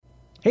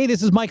Hey,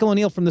 this is Michael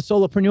O'Neill from the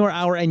Solopreneur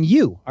Hour, and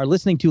you are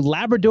listening to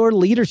Labrador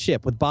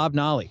Leadership with Bob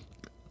Nolly.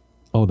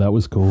 Oh, that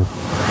was cool.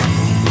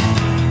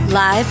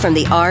 Live from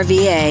the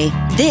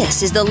RVA,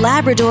 this is the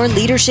Labrador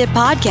Leadership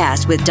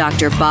Podcast with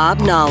Dr. Bob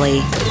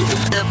Nolly.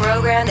 The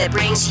program that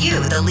brings you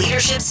the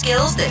leadership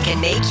skills that can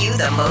make you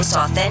the most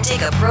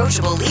authentic,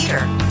 approachable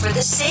leader for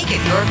the sake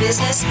of your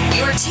business,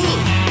 your team,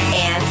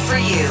 and for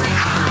you.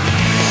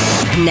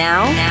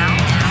 Now,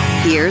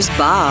 here's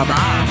Bob.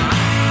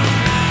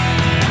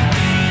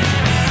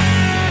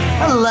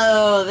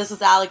 Hello, this is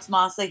Alex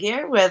Massa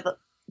here with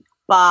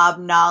Bob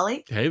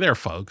Nolly. Hey there,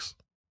 folks.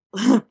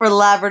 For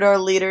Labrador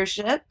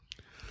Leadership.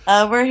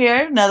 We're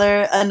here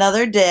another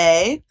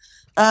day.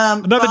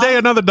 Another day,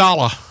 another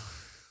dollar.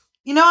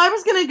 You know, I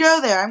was going to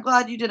go there. I'm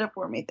glad you did it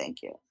for me.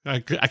 Thank you. I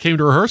came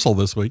to rehearsal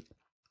this week.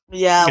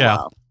 Yeah.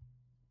 Well,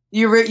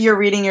 you're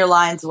reading your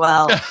lines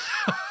well.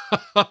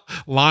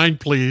 Line,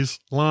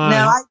 please. Line.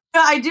 No,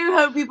 I do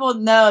hope people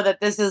know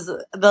that this is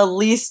the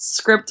least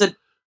scripted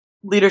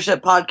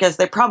leadership podcast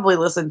they probably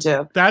listen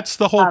to. That's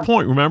the whole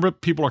point. Remember,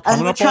 people are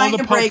coming up on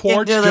the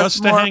porch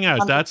just to hang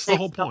out. That's the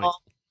whole point.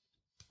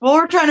 Well,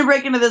 we're trying to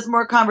break into this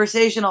more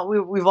conversational.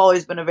 We've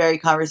always been a very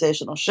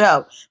conversational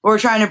show. But we're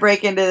trying to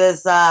break into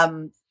this,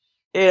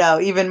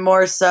 even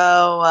more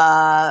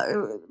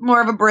so,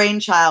 more of a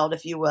brainchild,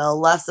 if you will,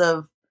 less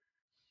of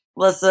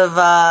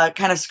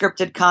kind of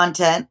scripted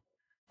content.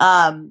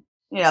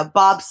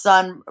 Bob's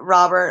son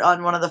Robert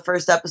on one of the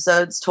first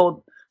episodes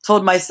told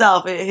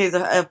myself, he's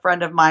a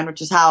friend of mine,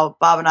 which is how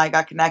Bob and I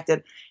got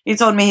connected. He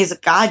told me, he's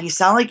like, God, you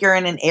sound like you're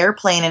in an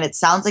airplane and it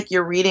sounds like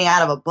you're reading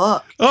out of a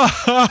book.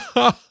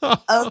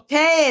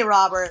 Okay,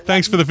 Robert.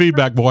 Thanks for the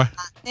feedback, boy.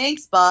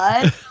 Thanks,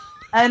 bud.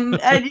 and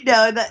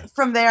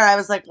from there I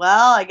was like,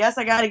 well, I guess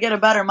I got to get a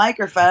better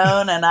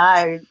microphone, and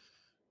I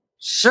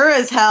sure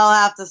as hell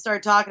have to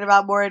start talking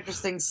about more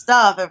interesting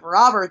stuff if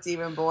Robert's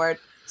even bored.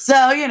 So,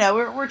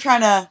 we're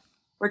trying to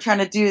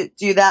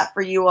do that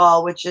for you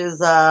all, which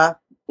is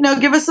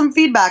give us some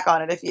feedback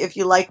on it if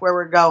you like where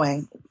we're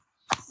going.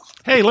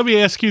 Hey, let me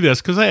ask you this,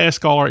 because I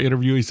ask all our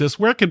interviewees this.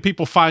 Where can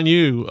people find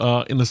you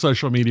in the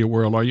social media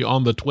world? Are you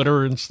on the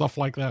Twitter and stuff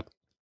like that?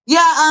 Yeah,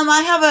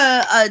 I have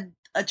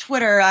a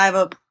Twitter. I have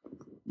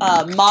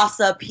a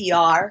Massa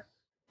PR,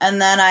 and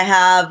then I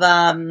have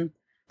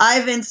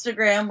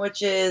Instagram,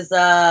 which is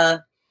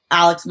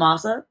Alex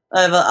Massa.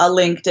 I have a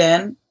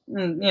LinkedIn.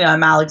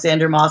 I'm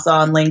Alexander Massa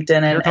on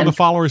LinkedIn. Here come the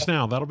followers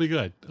now. That'll be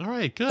good. All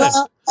right, good.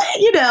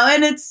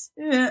 And it's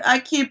I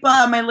keep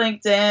my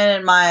LinkedIn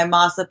and my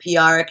Massa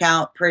PR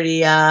account pretty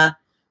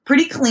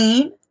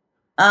clean.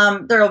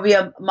 There will be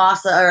a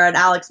Massa or an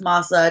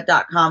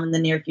alexmassa.com in the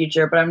near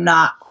future, but I'm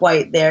not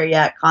quite there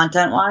yet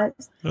content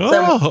wise.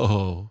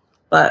 Oh,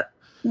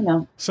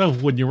 So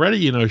when you're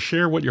ready,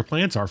 share what your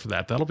plans are for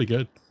that. That'll be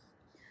good.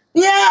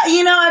 Yeah,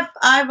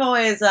 I've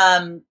always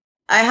I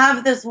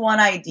have this one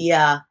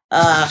idea.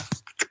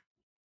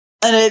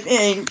 And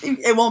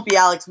it won't be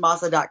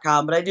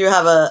alexmassa.com, but I do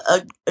have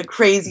a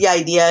crazy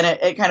idea, and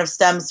it kind of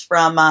stems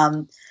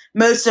from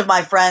most of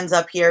my friends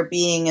up here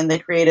being in the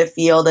creative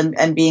field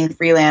and being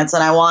freelance,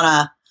 and I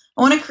want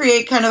to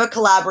create kind of a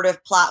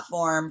collaborative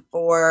platform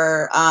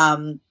for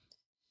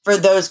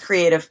those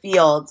creative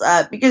fields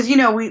because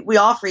we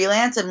all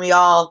freelance and we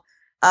all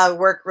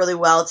work really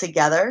well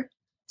together.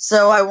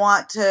 So I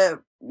want to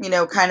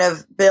kind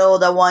of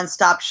build a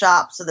one-stop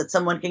shop so that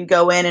someone can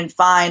go in and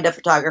find a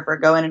photographer,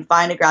 go in and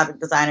find a graphic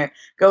designer,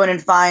 go in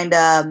and find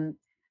a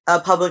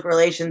public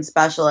relations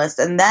specialist.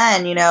 And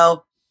then, if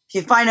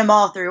you find them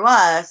all through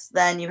us,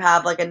 then you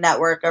have like a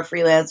network of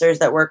freelancers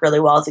that work really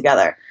well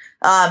together.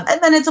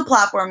 And then it's a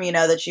platform,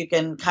 that you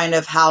can kind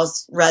of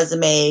house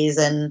resumes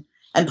and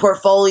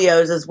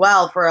portfolios as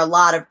well for a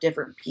lot of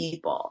different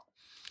people.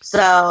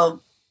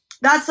 So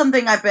that's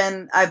something I've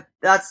been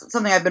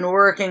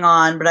working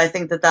on, but I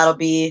think that'll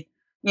be,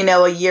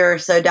 a year or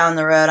so down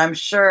the road. I'm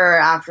sure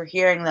after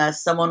hearing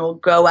this, someone will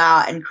go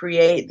out and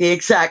create the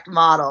exact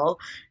model.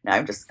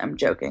 No, I'm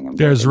joking.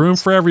 There's room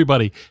for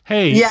everybody.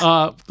 Hey,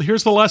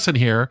 here's the lesson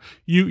here.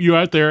 You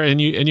out there and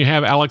you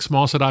have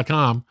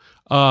alexmassa.com.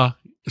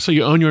 So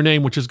you own your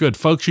name, which is good.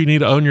 Folks, you need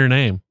to own your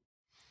name.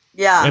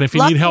 Yeah. And if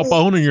you need help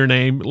owning your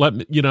name, let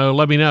me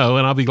know,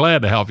 and I'll be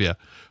glad to help you.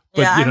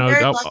 But, I'm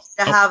very lucky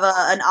to have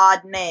an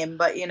odd name,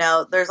 but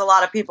there's a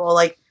lot of people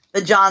like the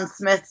John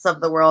Smiths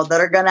of the world that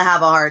are going to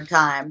have a hard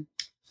time.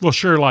 Well,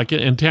 sure. Like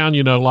in town,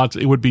 lots.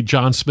 It would be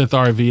John Smith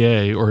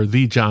RVA or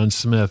the John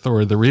Smith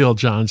or the real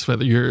John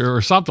Smith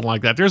or something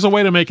like that. There's a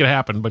way to make it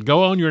happen, but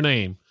go own your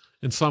name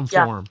in some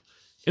form,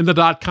 in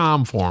the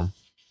 .com form,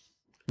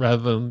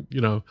 rather than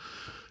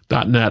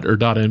 .net or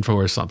 .info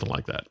or something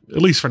like that.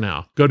 At least for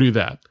now, go do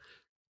that.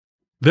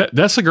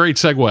 That's a great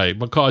segue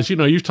because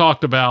you've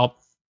talked about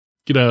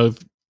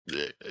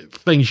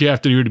things you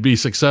have to do to be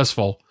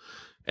successful.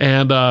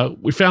 And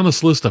we found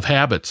this list of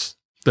habits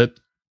that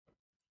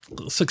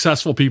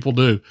successful people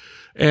do.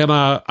 And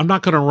I'm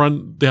not going to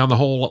run down the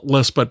whole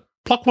list, but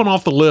pluck one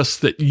off the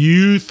list that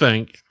you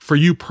think, for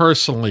you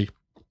personally,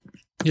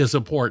 is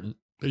important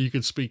that you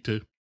can speak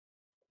to.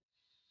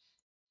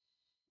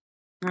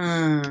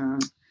 Hmm.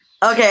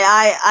 Okay,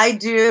 I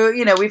do,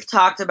 we've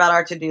talked about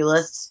our to-do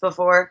lists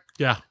before.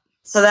 Yeah.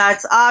 So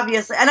that's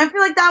obviously, and I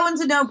feel like that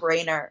one's a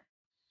no-brainer.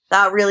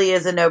 That really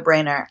is a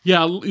no-brainer.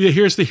 Yeah,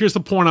 here's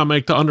the point I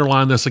make to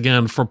underline this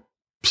again for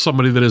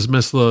somebody that has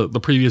missed the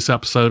previous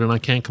episode, and I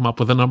can't come up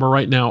with a number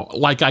right now.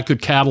 Like I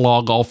could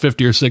catalog all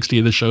 50 or 60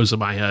 of the shows in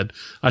my head.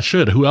 I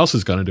should. Who else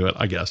is going to do it,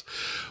 I guess?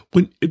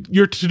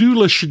 Your to-do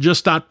list should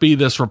just not be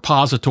this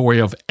repository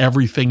of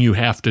everything you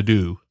have to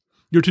do.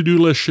 Your to-do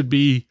list should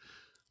be,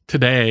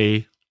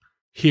 today,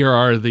 here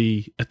are at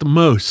the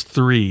most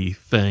 3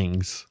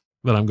 things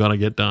that I'm going to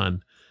get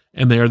done.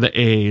 And they're the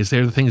A's.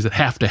 They're the things that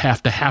have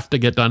to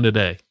get done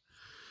today.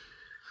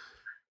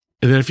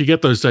 And then if you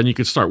get those done, you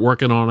could start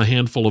working on a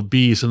handful of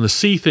B's. And the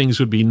C things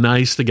would be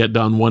nice to get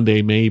done one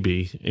day,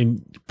 maybe.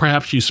 And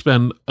perhaps you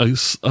spend a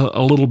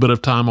little bit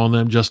of time on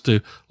them just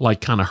to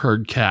like kind of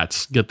herd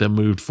cats, get them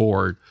moved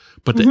forward.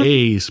 But the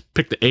A's,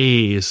 pick the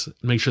A's,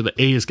 make sure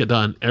the A's get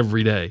done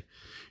every day.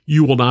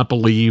 You will not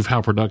believe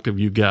how productive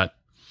you get.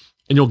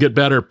 And you'll get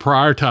better at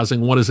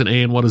prioritizing what is an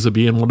A and what is a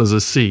B and what is a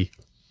C.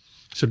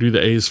 So do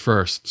the A's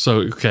first.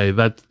 So, okay,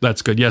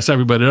 that's good. Yes,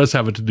 everybody does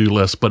have a to-do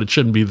list, but it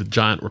shouldn't be the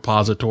giant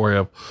repository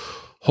of,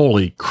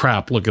 holy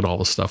crap, look at all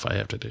the stuff I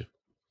have to do.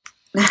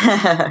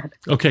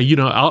 Okay,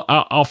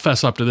 I'll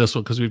fess up to this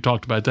one because we've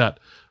talked about that.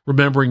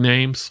 Remembering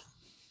names.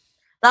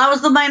 That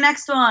was my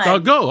next one. Oh,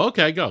 go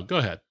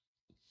ahead.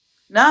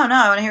 No,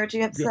 I want to hear what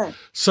you have to say.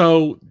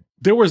 So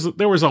there was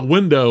a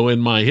window in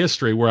my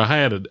history where I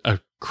had an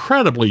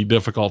incredibly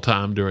difficult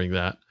time doing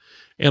that.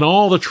 And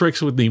all the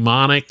tricks with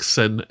mnemonics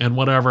and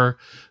whatever,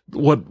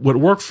 what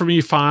worked for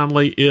me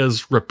finally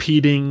is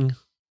repeating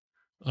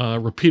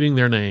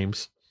their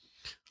names.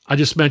 I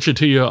just mentioned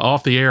to you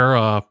off the air,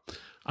 I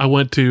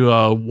went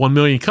to 1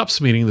 Million Cups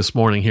meeting this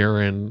morning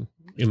here in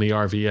the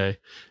RVA.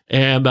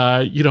 And,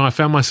 I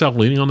found myself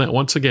leaning on that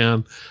once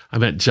again. I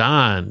met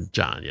John,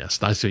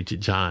 yes, nice to meet you,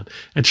 John.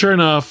 And sure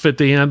enough, at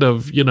the end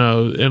of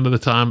the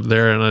time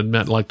there, and I'd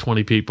met like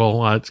 20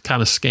 people, I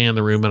kind of scanned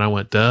the room and I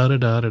went,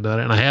 da-da-da-da-da,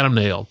 and I had them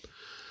nailed.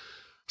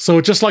 So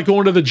it's just like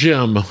going to the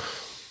gym.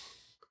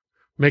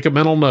 Make a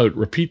mental note,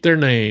 repeat their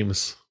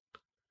names.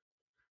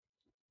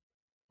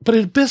 But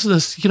in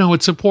business,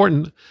 it's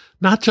important,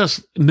 not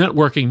just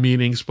networking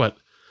meetings, but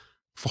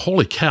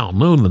holy cow,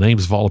 knowing the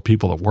names of all the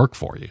people that work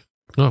for you.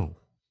 Oh.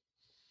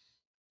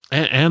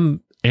 And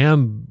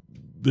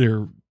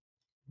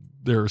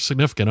their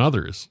significant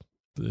others.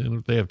 And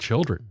if they have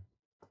children.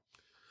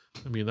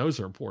 I mean, those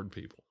are important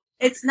people.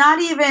 It's not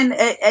even,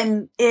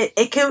 and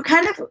it can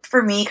kind of,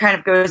 for me, kind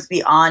of goes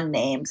beyond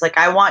names. Like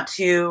I want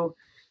to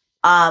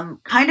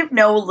kind of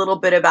know a little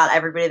bit about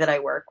everybody that I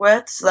work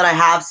with so that I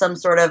have some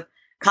sort of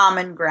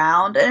common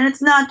ground. And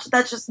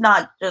that's just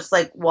not just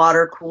like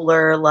water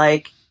cooler,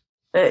 like,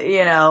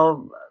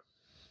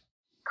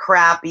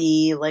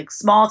 crappy, like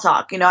small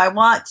talk. I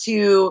want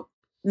to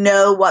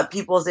know what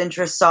people's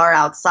interests are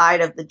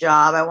outside of the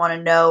job. I want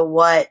to know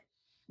what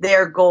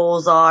their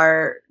goals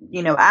are,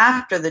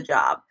 after the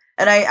job.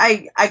 And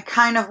I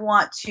kind of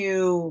want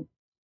to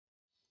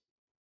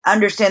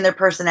understand their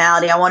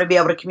personality. I want to be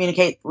able to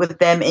communicate with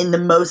them in the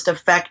most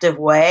effective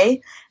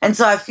way. And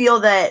so I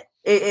feel that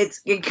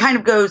it kind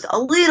of goes a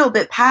little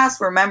bit past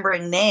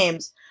remembering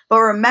names, but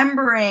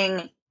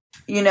remembering,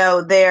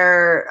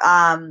 their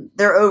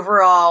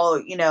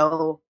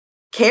overall,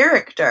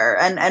 character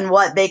and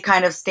what they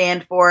kind of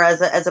stand for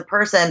as a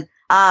person.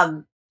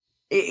 I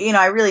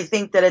really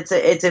think that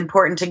it's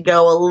important to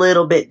go a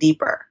little bit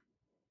deeper.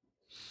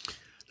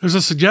 There's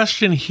a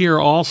suggestion here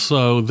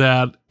also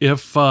that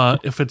if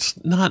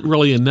it's not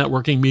really a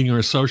networking meeting or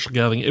a social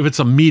gathering, if it's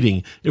a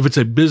meeting, if it's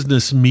a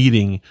business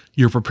meeting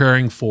you're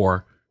preparing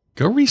for,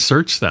 go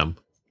research them.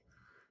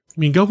 I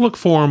mean, go look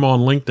for them on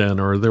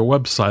LinkedIn or their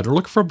website, or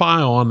look for a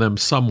bio on them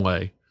some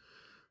way,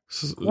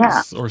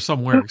 or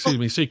somewhere. Excuse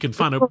me, so you can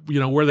find out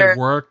where they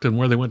worked and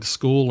where they went to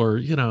school, or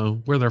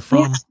where they're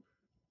from. Yeah.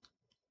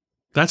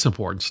 That's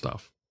important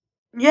stuff.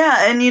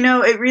 Yeah, and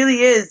it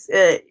really is.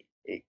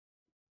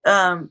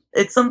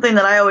 It's something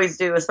that I always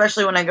do,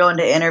 especially when I go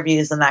into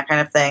interviews and that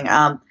kind of thing.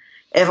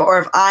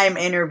 If I'm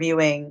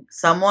interviewing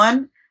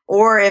someone,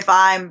 or if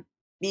I'm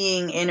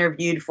being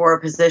interviewed for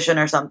a position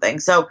or something.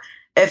 So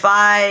if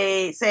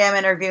I say I'm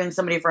interviewing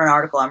somebody for an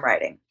article I'm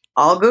writing,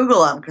 I'll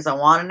Google them because I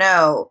want to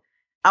know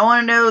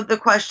the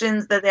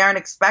questions that they aren't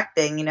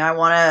expecting. I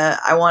want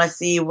to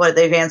see what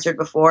they've answered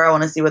before. I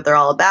want to see what they're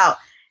all about.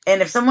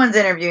 And if someone's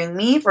interviewing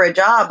me for a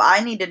job,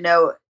 I need to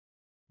know,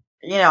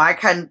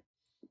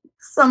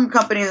 some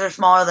companies are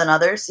smaller than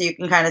others, so you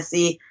can kind of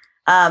see,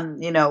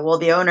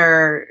 the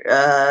owner,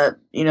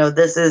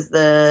 this is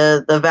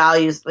the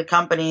values of the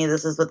company.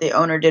 This is what the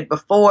owner did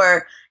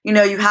before.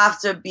 You have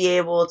to be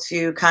able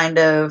to kind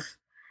of,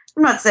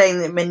 I'm not saying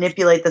that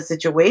manipulate the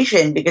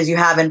situation because you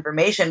have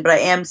information, but I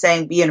am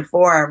saying be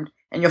informed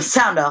and you'll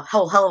sound a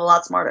hell of a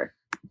lot smarter.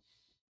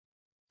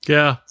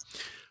 Yeah.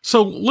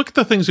 So look at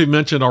the things we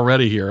mentioned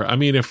already here. I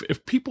mean,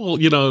 if people,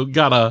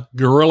 got a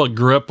gorilla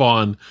grip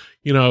on,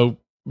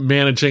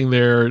 managing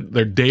their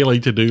daily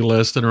to-do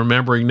list and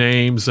remembering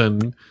names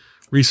and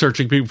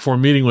researching people before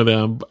meeting with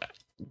them,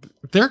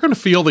 they're going to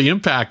feel the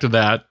impact of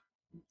that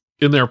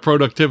in their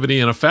productivity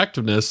and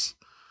effectiveness.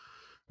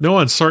 No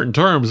uncertain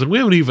terms. And we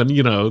haven't even,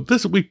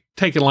 we've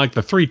taken like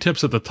the 3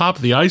 tips at the top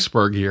of the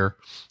iceberg here.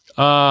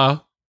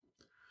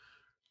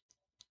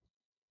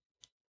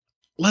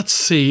 Let's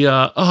see.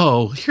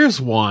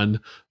 Here's one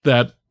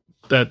that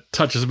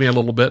touches me a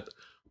little bit.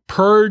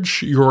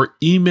 Purge your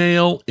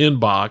email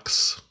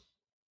inbox.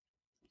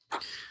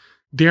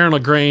 Darren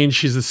LaGrange,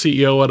 she's the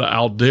CEO at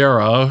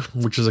Aldera,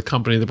 which is a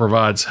company that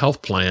provides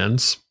health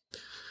plans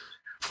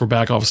for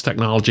back office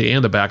technology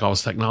and the back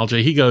office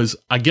technology. He goes,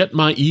 I get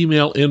my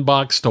email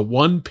inbox to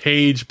 1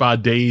 page by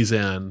day's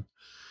end.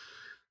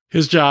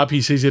 His job,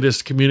 he sees it, is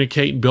to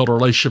communicate and build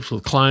relationships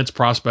with clients,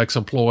 prospects,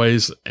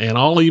 employees, and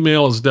all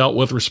email is dealt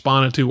with,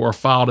 responded to, or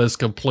filed as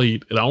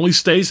complete. It only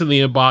stays in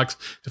the inbox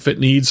if it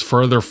needs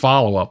further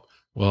follow-up.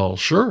 Well,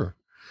 sure.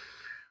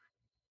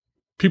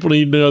 People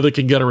need to know they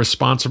can get a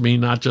response from me,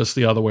 not just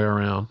the other way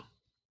around.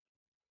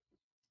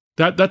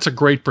 That's a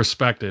great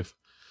perspective.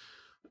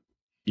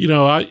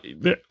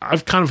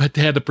 I've kind of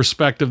had the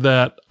perspective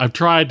that I've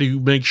tried to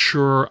make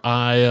sure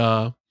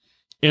I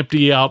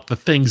empty out the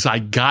things I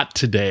got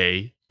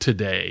today,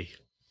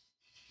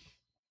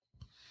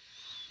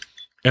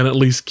 and at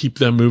least keep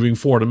them moving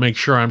forward and make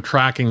sure I'm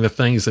tracking the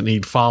things that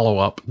need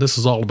follow-up. This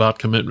is all about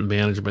commitment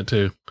management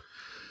too.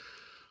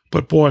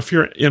 But boy, if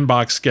your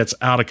inbox gets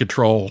out of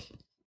control,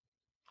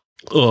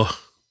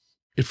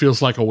 it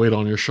feels like a weight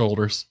on your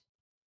shoulders.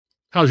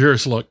 How's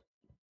yours look?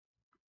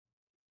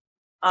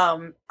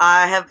 I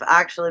have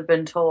actually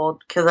been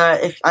told, because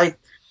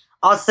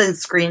I'll send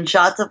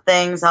screenshots of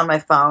things on my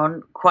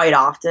phone quite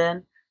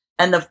often,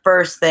 and the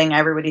first thing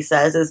everybody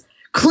says is,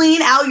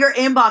 clean out your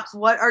inbox.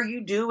 What are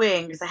you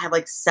doing? Because I have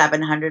like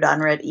 700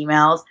 unread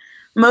emails.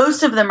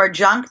 Most of them are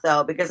junk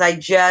though, because I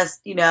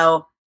just,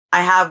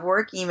 I have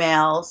work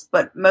emails,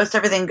 but most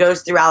everything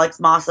goes through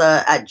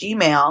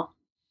alexmassa@gmail.com,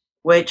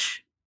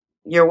 which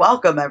you're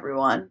welcome,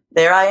 everyone.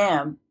 There I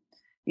am.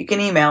 You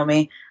can email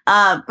me.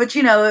 But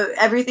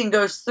everything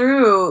goes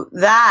through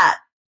that.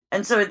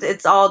 And so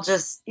it's all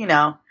just,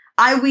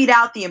 I weed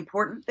out the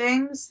important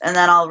things, and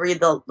then I'll read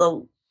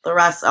the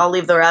rest. I'll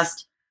leave the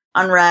rest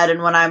unread.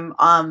 And when I'm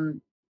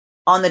on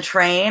the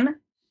train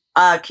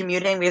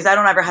commuting, because I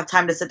don't ever have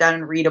time to sit down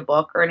and read a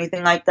book or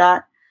anything like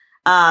that.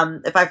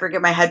 If I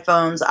forget my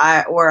headphones,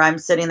 or I'm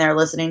sitting there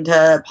listening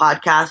to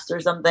podcasts or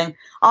something,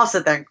 I'll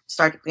sit there and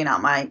start to clean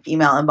out my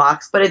email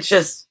inbox. But it's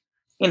just,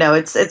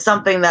 it's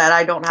something that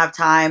I don't have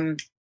time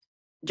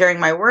during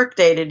my work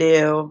day to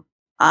do,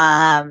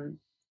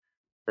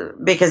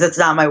 because it's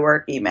not my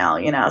work email,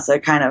 so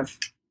it kind of,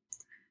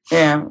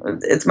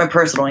 it's my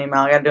personal email.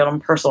 I got to do it on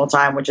personal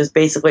time, which is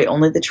basically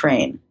only the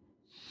train.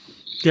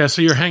 Yeah.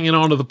 So you're hanging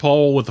onto the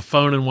pole with the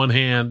phone in one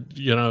hand,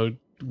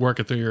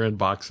 working through your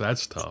inbox.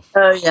 That's tough.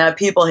 Oh yeah.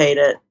 People hate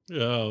it.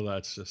 Oh,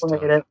 that's just People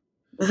tough.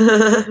 hate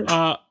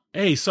it.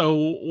 Hey,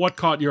 so what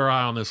caught your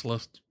eye on this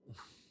list?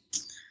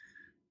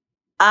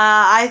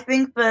 I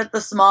think that the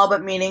small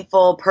but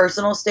meaningful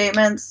personal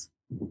statements,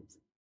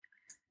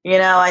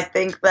 I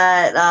think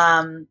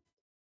that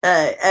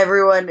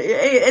everyone,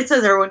 it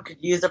says everyone could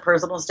use a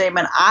personal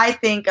statement. I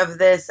think of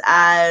this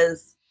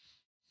as,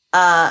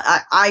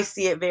 I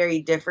see it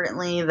very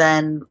differently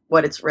than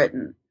what it's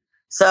written.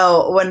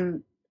 So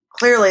when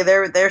clearly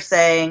they're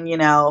saying,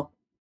 to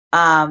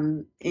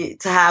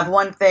have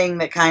one thing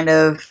that kind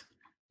of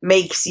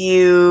makes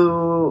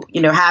you,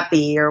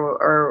 happy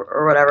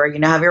or whatever,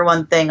 have your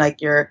one thing,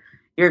 like your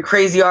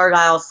crazy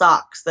Argyle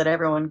socks that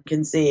everyone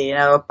can see,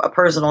 a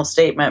personal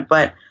statement.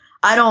 But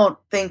I don't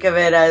think of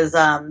it as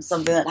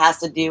something that has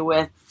to do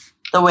with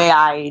the way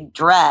I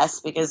dress,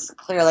 because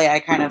clearly I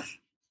kind of,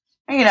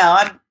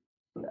 I'm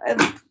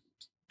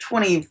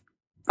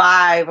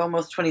 25,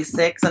 almost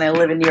 26, and I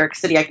live in New York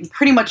City. I can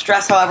pretty much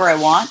dress however I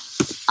want,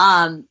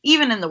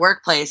 even in the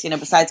workplace,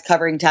 besides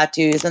covering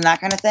tattoos and that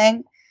kind of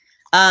thing.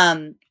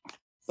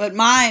 But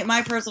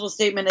my personal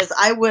statement is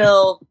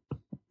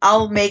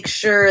I'll make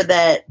sure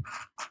that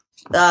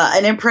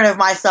an imprint of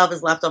myself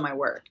is left on my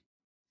work,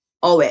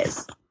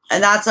 always.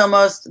 And that's a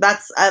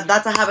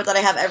habit that I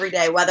have every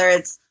day, whether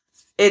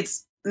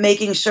it's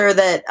making sure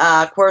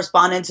that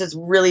correspondence is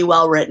really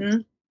well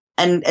written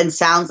and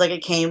sounds like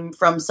it came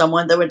from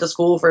someone that went to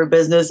school for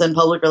business and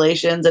public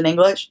relations and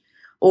English,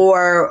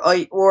 or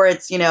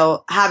it's,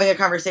 having a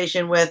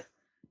conversation with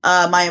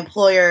my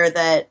employer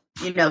that,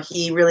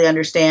 he really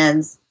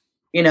understands,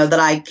 that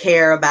I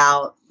care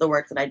about the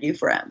work that I do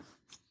for him.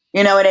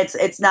 And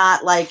it's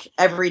not like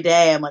every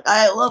day I'm like,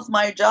 I love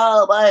my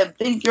job. I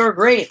think you're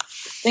great.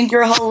 Think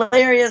you're a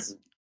hilarious,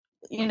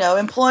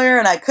 employer,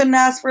 and I couldn't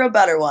ask for a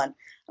better one.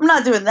 I'm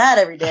not doing that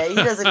every day. He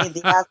doesn't need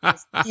the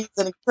ask. He's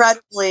an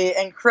incredibly,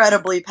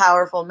 incredibly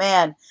powerful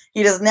man.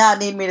 He does not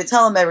need me to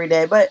tell him every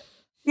day. But,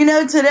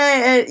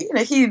 today,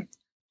 he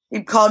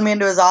called me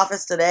into his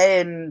office today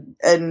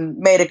and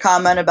made a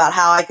comment about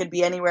how I could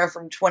be anywhere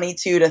from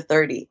 22 to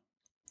 30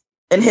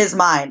 in his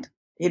mind.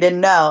 He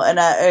didn't know. And,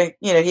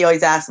 he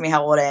always asks me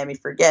how old I am. He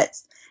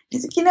forgets.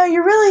 He's like,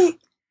 you're really,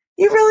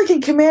 you really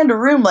can command a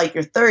room like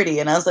you're 30.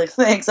 And I was like,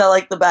 thanks. I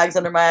like the bags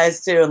under my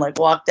eyes too. And like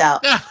walked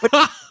out.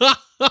 But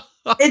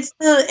it's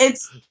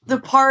the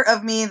part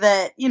of me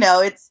that,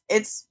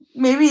 it's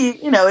maybe,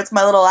 it's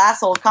my little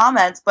asshole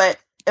comments, but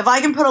if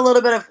I can put a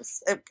little bit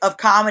of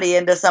comedy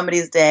into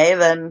somebody's day,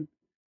 then,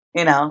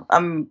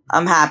 I'm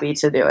happy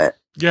to do it.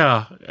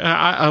 Yeah,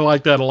 I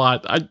like that a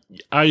lot.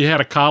 I had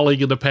a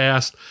colleague in the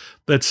past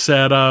that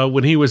said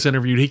when he was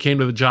interviewed, he came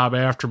to the job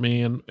after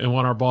me, and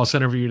when our boss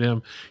interviewed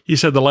him, he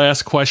said the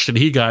last question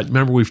he got,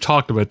 remember we've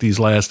talked about these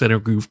last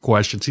interview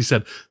questions, he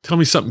said, tell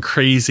me something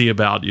crazy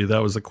about you.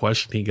 That was the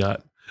question he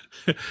got.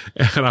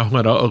 And I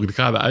went, oh,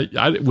 God,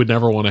 I would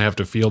never want to have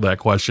to field that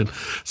question.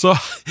 So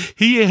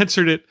he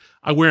answered it,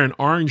 I wear an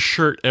orange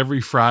shirt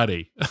every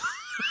Friday.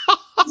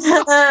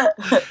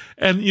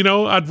 And,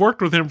 I'd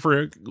worked with him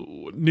for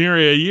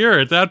nearly a year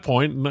at that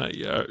point, and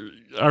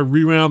I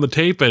rewound the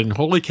tape, and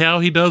holy cow,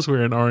 he does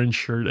wear an orange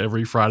shirt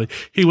every Friday.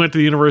 He went to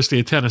the University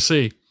of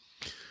Tennessee.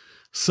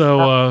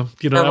 So,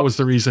 that was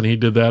the reason he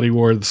did that. He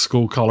wore the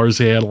school colors.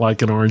 He had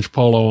like an orange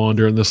polo on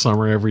during the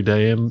summer every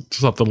day and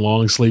something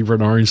long sleeve or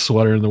an orange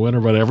sweater in the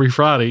winter. But every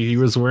Friday he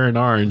was wearing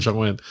orange. I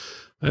went,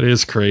 that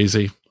is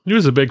crazy. He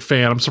was a big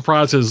fan. I'm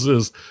surprised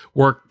his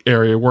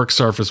work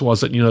surface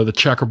wasn't, the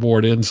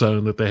checkerboard end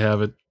zone that they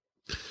have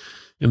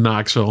in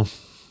Knoxville.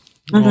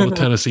 All the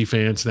Tennessee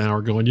fans now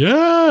are going,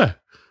 yeah,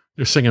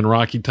 they're singing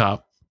Rocky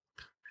Top.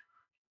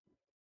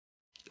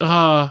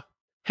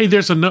 Hey,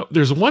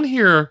 there's one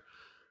here.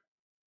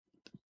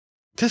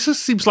 This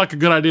seems like a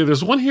good idea.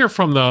 There's one here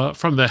from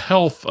the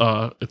health.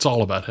 It's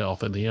all about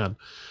health in the end,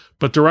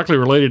 but directly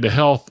related to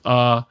health.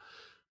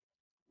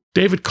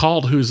 David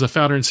Cald, who's the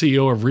founder and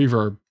CEO of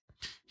Reverb,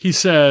 he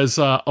says,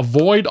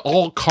 avoid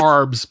all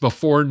carbs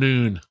before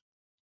noon.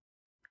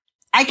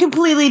 I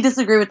completely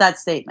disagree with that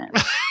statement.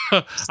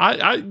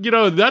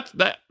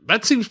 That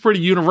seems pretty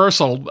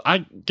universal.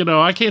 I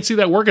can't see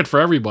that working for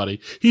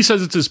everybody. He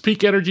says it's his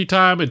peak energy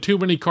time and too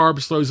many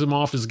carbs throws him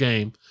off his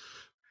game.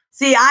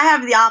 See, I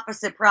have the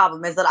opposite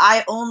problem, is that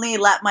I only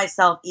let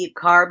myself eat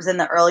carbs in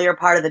the earlier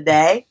part of the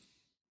day.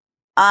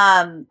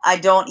 I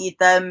don't eat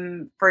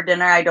them for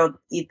dinner. I don't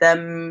eat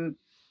them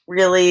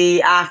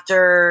really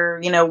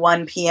after,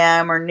 1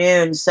 p.m. or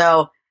noon.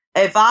 So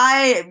if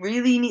I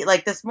really need,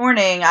 like this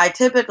morning, I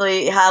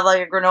typically have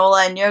like a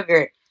granola and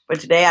yogurt,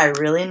 but today I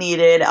really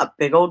needed a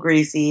big old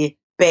greasy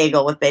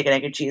bagel with bacon,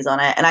 egg, and cheese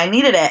on it. And I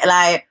needed it. And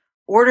I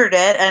ordered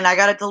it and I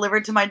got it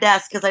delivered to my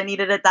desk because I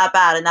needed it that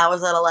bad. And that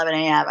was at 11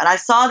 a.m. And I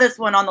saw this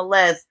one on the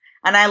list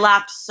and I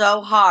laughed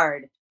so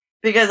hard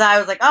because I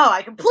was like, oh,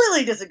 I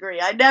completely disagree.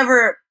 I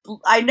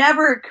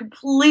never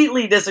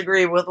completely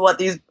disagree with what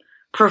these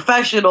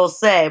professionals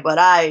say, but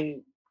I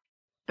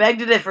beg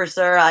to differ,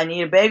 sir. I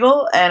need a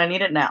bagel and I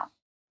need it now.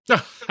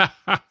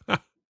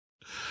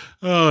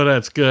 Oh,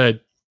 that's good.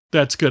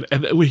 That's good.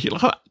 And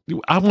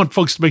I want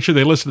folks to make sure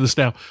they listen to this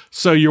now.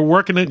 So you're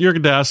working at your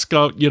desk,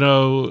 I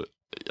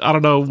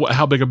don't know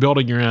how big a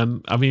building you're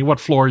in. I mean,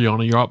 what floor are you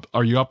on?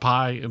 Are you up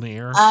high in the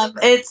air?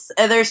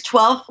 There's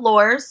 12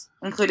 floors,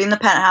 including the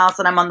penthouse,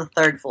 and I'm on the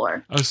 3rd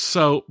floor.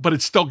 Oh, but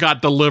it still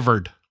got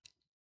delivered.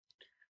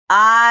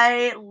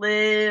 I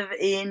live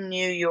in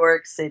New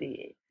York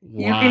City. Wow.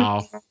 You can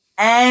get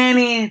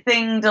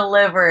anything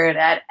delivered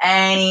at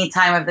any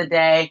time of the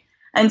day.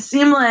 And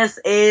Seamless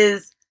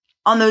is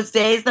on those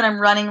days that I'm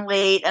running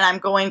late and I'm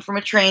going from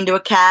a train to a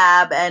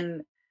cab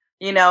and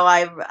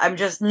I'm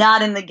just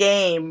not in the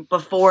game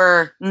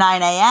before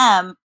 9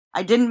 a.m.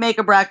 I didn't make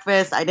a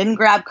breakfast. I didn't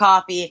grab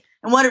coffee.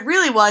 And what it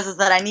really was is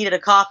that I needed a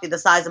coffee the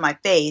size of my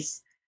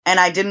face. And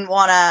I didn't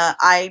want to,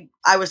 I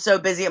was so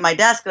busy at my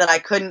desk that I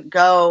couldn't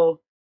go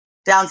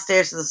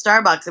downstairs to the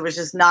Starbucks. It was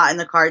just not in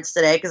the cards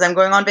today because I'm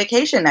going on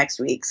vacation next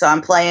week. So I'm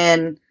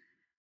playing,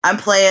 I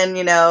don't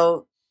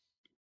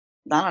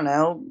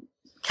know,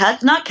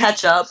 not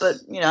catch up, but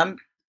I'm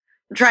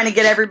trying to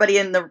get everybody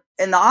in the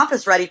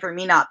office ready for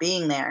me not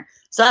being there.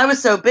 So I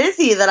was so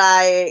busy that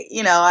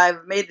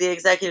I've made the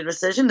executive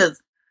decision to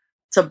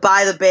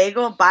buy the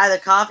bagel, buy the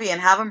coffee,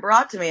 and have them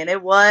brought to me, and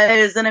it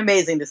was an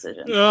amazing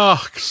decision.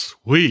 Oh,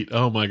 sweet!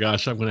 Oh my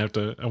gosh, I'm gonna have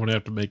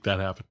to make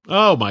that happen.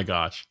 Oh my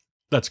gosh,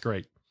 that's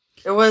great.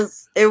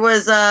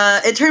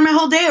 It turned my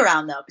whole day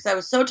around though, because I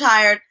was so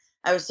tired,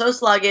 I was so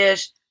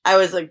sluggish. I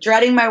was like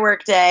dreading my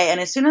work day. And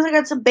as soon as I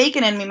got some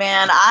bacon in me,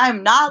 man,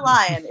 I'm not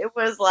lying. It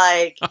was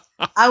like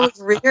I was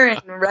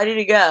rearing and ready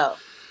to go.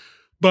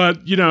 But,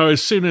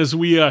 as soon as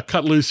we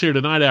cut loose here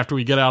tonight after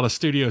we get out of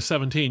Studio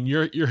 17,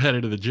 you're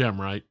headed to the gym,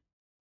 right?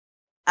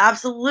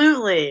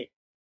 Absolutely.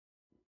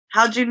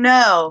 How'd you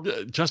know?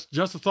 Just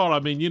a thought. I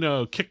mean,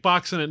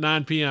 kickboxing at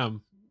 9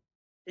 p.m.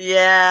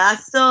 Yeah,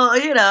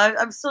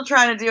 I'm still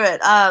trying to do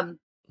it. And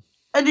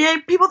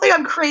people think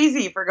I'm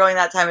crazy for going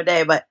that time of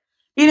day, but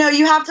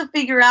you have to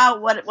figure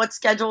out what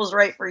schedule is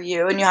right for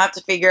you, and you have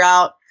to figure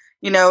out,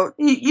 you know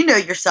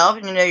yourself,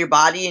 and your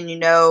body,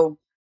 and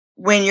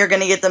when you're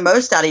going to get the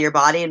most out of your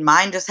body. And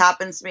mine just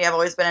happens to be, I've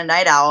always been a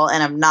night owl,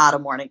 and I'm not a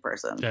morning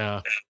person.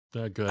 Yeah,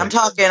 good. I'm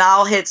talking,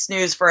 I'll hit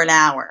snooze for an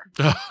hour.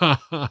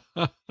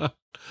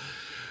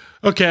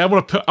 Okay, I'm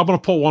gonna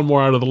pull one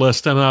more out of the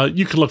list, and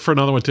you can look for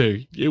another one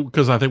too,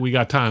 because I think we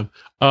got time.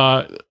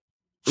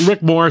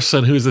 Rick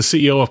Morrison, who's the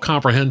CEO of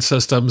Comprehend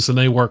Systems, and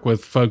they work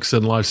with folks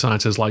in life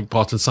sciences like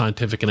Boston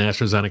Scientific and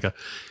AstraZeneca.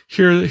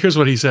 Here's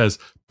what he says: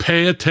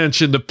 pay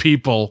attention to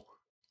people,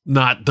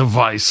 not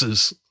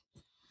devices.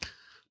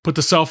 Put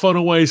the cell phone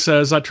away,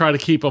 says, I try to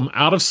keep them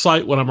out of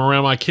sight when I'm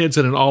around my kids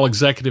and in all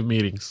executive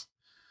meetings.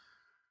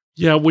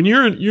 Yeah, when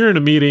you're in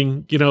a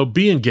meeting,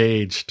 be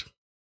engaged.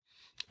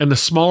 And the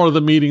smaller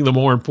the meeting, the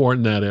more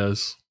important that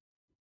is.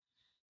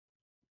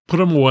 Put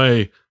them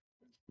away.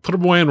 Put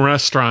them away in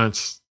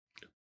restaurants.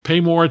 Pay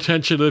more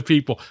attention to the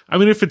people. I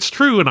mean, if it's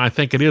true, and I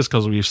think it is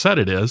because we've said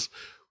it is,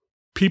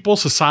 people,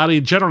 society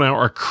in general now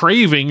are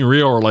craving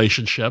real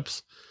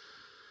relationships.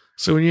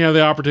 So when you have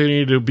the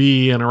opportunity to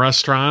be in a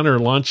restaurant or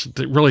lunch,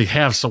 to really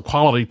have some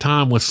quality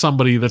time with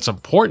somebody that's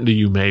important to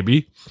you,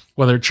 maybe,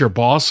 whether it's your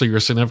boss or your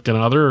significant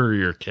other or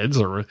your kids,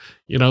 or,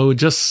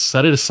 just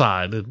set it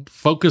aside and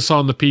focus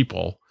on the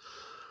people.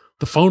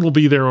 The phone will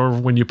be there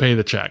when you pay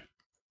the check.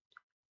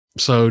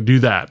 So do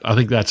that. I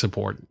think that's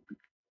important.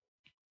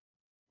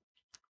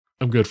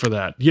 I'm good for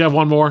that. You have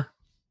one more?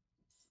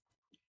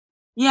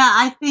 Yeah,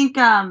 I think,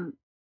 and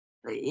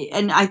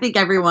I think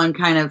everyone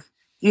kind of,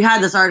 you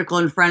had this article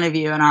in front of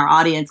you and our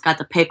audience got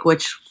to pick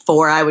which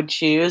 4 I would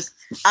choose.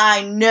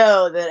 I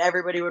know that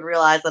everybody would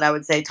realize that I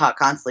would say talk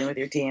constantly with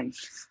your team,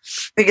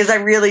 because I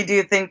really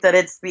do think that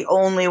it's the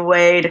only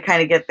way to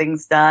kind of get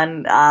things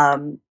done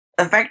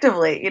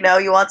effectively.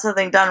 You want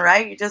something done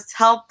right, you just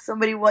tell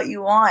somebody what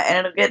you want and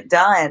it'll get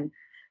done.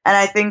 And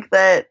I think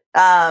that,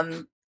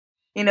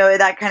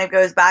 that kind of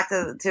goes back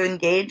to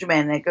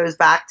engagement. It goes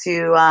back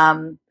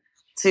to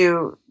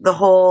the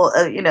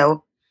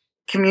whole,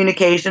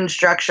 communication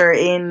structure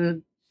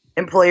in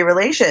employee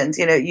relations.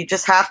 You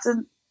just got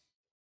to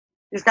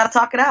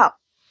talk it out.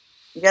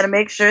 You got to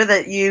make sure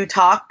that you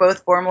talk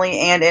both formally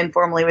and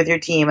informally with your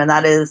team. And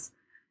that is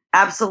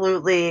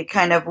absolutely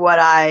kind of what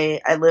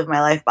I live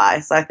my life by.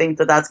 So I think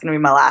that that's going to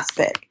be my last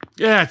pick.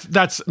 Yeah,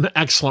 that's an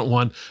excellent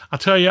one. I'll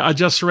tell you, I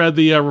just read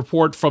the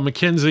report from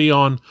McKinsey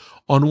on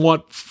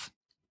what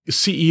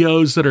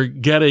CEOs that are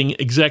getting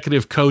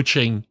executive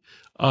coaching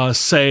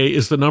say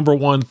is the number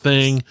one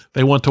thing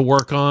they want to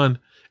work on.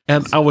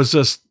 And I was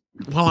just,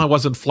 I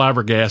wasn't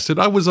flabbergasted.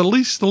 I was at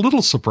least a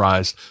little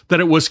surprised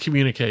that it was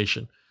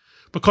communication,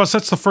 because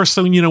that's the first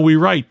thing, we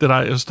write. That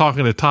I was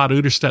talking to Todd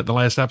Uderstedt in the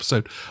last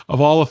episode.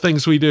 Of all the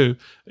things we do,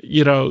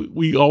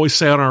 we always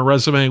say on our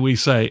resume, we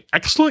say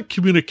excellent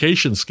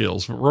communication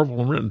skills,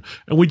 verbal and written.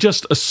 And we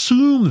just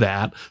assume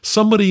that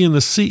somebody in the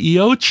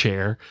CEO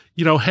chair,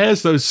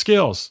 has those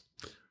skills.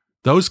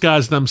 Those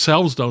guys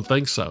themselves don't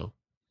think so.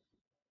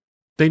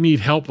 They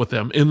need help with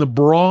them in the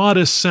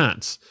broadest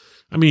sense.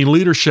 I mean,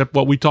 leadership,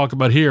 what we talk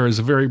about here, is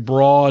a very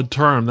broad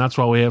term. That's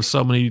why we have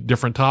so many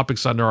different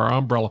topics under our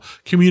umbrella.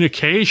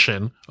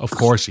 Communication, of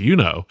course,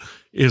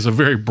 is a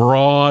very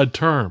broad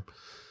term.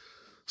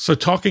 So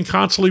talking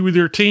constantly with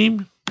your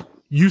team,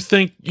 you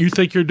think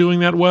you're doing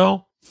that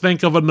well?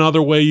 Think of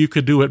another way you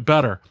could do it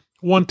better.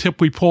 One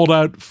tip we pulled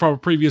out from a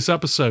previous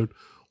episode: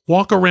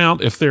 walk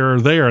around, if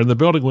they're there in the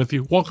building with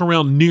you, walk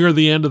around near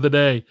the end of the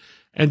day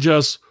and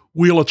just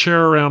wheel a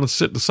chair around and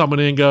sit to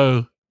somebody and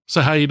go,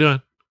 so how you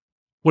doing?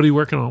 What are you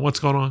working on? What's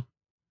going on?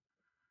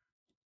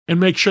 And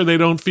make sure they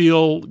don't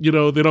feel,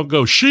 they don't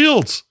go,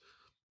 Shields,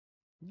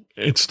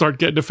 and start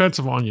getting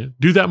defensive on you.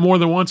 Do that more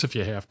than once if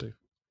you have to.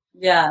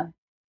 Yeah.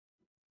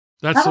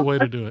 That's the way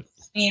to do it.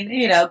 I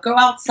mean, go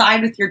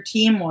outside with your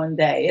team one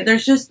day.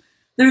 There's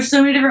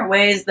so many different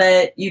ways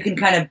that you can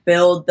kind of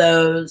build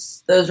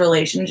those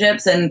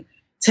relationships, and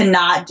to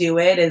not do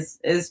it is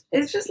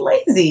just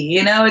lazy.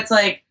 It's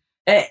like,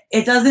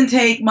 it doesn't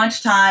take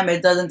much time.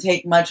 It doesn't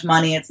take much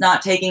money. It's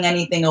not taking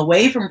anything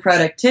away from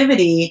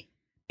productivity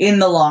in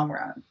the long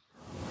run.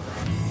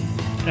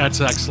 That's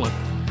excellent.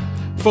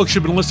 Folks,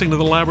 you've been listening to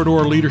the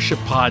Labrador Leadership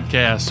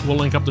Podcast. We'll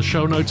link up the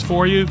show notes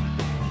for you,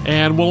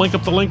 and we'll link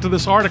up the link to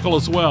this article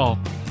as well.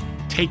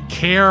 Take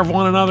care of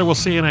one another. We'll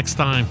see you next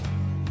time.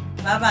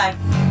 Bye-bye.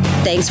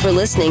 Thanks for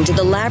listening to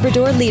the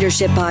Labrador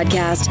Leadership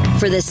Podcast.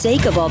 For the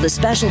sake of all the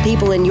special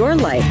people in your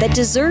life that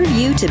deserve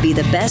you to be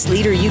the best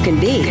leader you can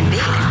be.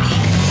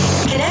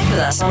 Connect with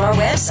us on our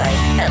website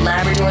at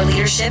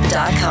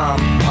LabradorLeadership.com,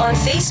 on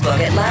Facebook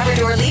at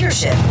Labrador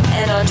Leadership,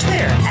 and on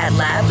Twitter at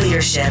Lab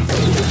Leadership.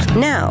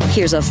 Now,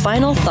 here's a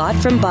final thought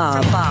from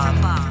Bob.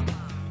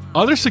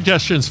 Other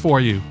suggestions for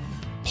you: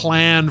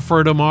 plan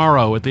for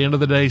tomorrow. At the end of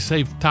the day,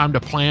 save time to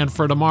plan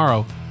for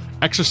tomorrow.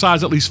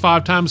 Exercise at least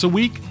 5 times a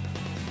week,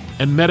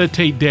 and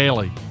meditate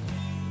daily.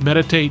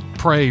 Meditate,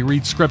 pray,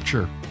 read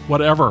scripture,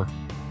 whatever.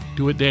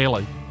 Do it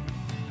daily.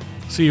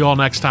 See you all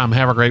next time.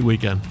 Have a great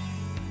weekend.